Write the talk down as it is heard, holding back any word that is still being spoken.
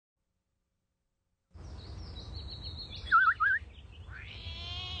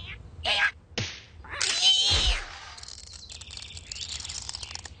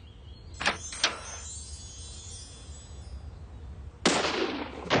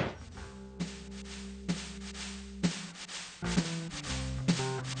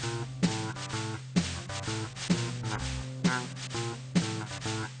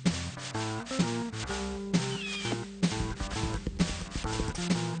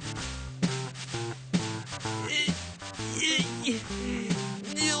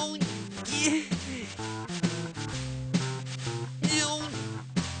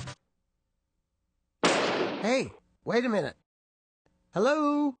Wait a minute.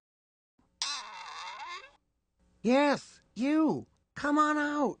 Hello? Yes, you. Come on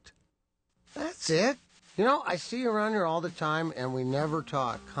out. That's it. You know, I see you around here all the time, and we never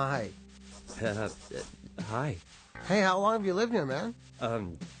talk. Hi. Hi. Hey, how long have you lived here, man?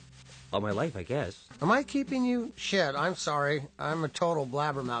 All my life, I guess. Am I keeping you? Shit, I'm sorry. I'm a total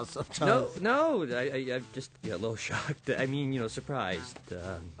blabbermouth sometimes. No, I'm just a little shocked. I mean, surprised.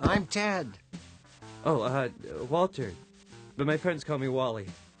 I'm Ted. Walter. But my friends call me Wally.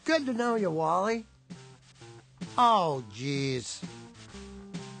 Good to know you, Wally. Oh, jeez.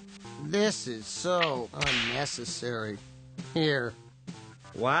 This is so unnecessary. Here.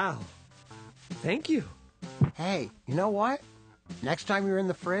 Wow. Thank you. Hey, you know what? Next time you're in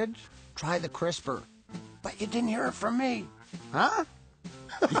the fridge, try the crisper. But you didn't hear it from me. Huh?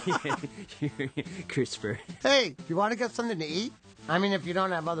 Crisper. Hey, you want to get something to eat? I mean, if you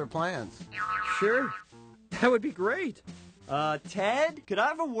don't have other plans. Sure. That would be great. Ted, could I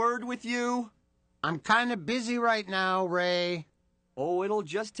have a word with you? I'm kind of busy right now, Ray. Oh, it'll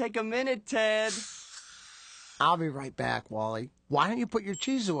just take a minute, Ted. I'll be right back, Wally. Why don't you put your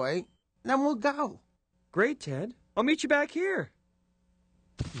cheese away, then we'll go. Great, Ted. I'll meet you back here.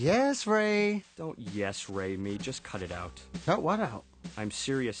 Yes, Ray. Don't yes, Ray me. Just cut it out. Cut what out? I'm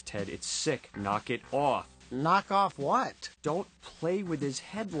serious, Ted. It's sick. Knock it off. Knock off what? Don't play with his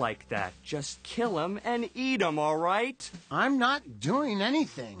head like that. Just kill him and eat him, all right? I'm not doing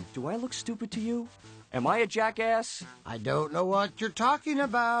anything. Do I look stupid to you? Am I a jackass? I don't know what you're talking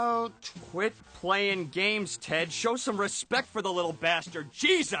about. Quit playing games, Ted. Show some respect for the little bastard.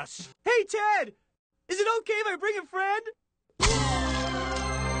 Jesus! Hey, Ted! Is it okay if I bring a friend?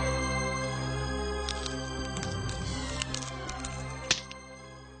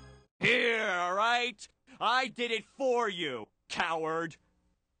 Here, all right? I did it for you, coward.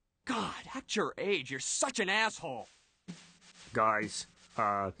 God, at your age, you're such an asshole. Guys,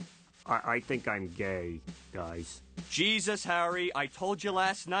 I think I'm gay, guys. Jesus, Harry, I told you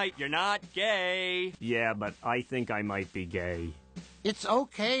last night you're not gay. Yeah, but I think I might be gay. It's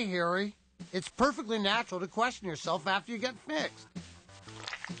okay, Harry. It's perfectly natural to question yourself after you get fixed.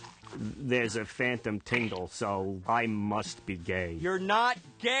 There's a phantom tingle, so I must be gay. You're not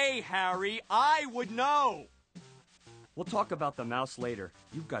gay, Harry. I would know. We'll talk about the mouse later.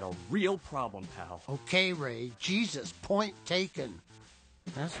 You've got a real problem, pal. Okay, Ray. Jesus, point taken.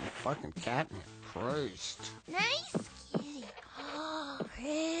 That's some fucking catnip. Christ. Nice kitty. Oh,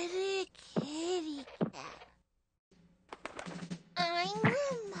 pretty kitty cat. I'm the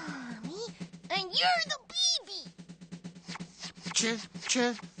mommy, and you're the baby. Ching!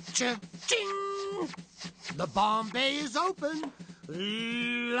 The Bombay is open.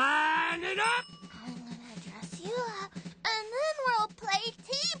 Line it up. I'm gonna dress you up, and then we'll play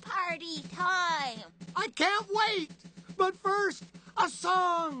tea party time. I can't wait. But first, a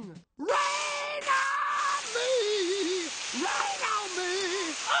song. Rain on me. Rain on me.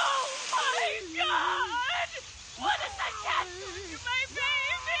 Oh my God! What is the cat doing to my baby?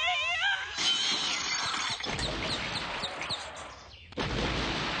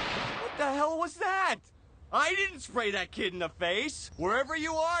 What the hell was that? I didn't spray that kid in the face. Wherever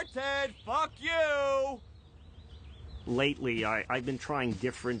you are, Ted, fuck you. Lately, I've been trying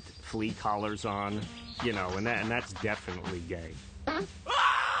different flea collars on, and that's definitely gay.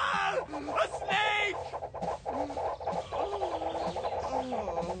 Ah! A snake!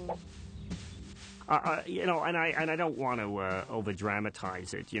 And I don't want to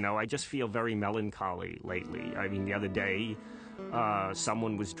over-dramatize it, I just feel very melancholy lately. I mean, the other day,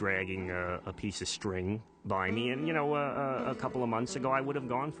 someone was dragging a piece of string by me, and, a couple of months ago, I would have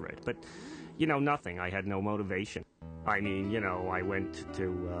gone for it. But, nothing. I had no motivation. I mean, I went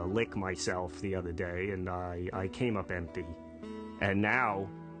to lick myself the other day, and I came up empty. And now,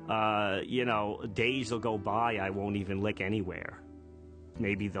 days will go by, I won't even lick anywhere.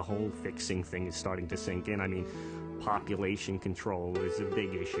 Maybe the whole fixing thing is starting to sink in. I mean, population control is a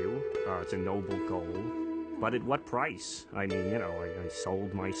big issue. It's a noble goal. But at what price? I mean, I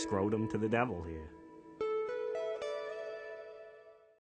sold my scrotum to the devil here.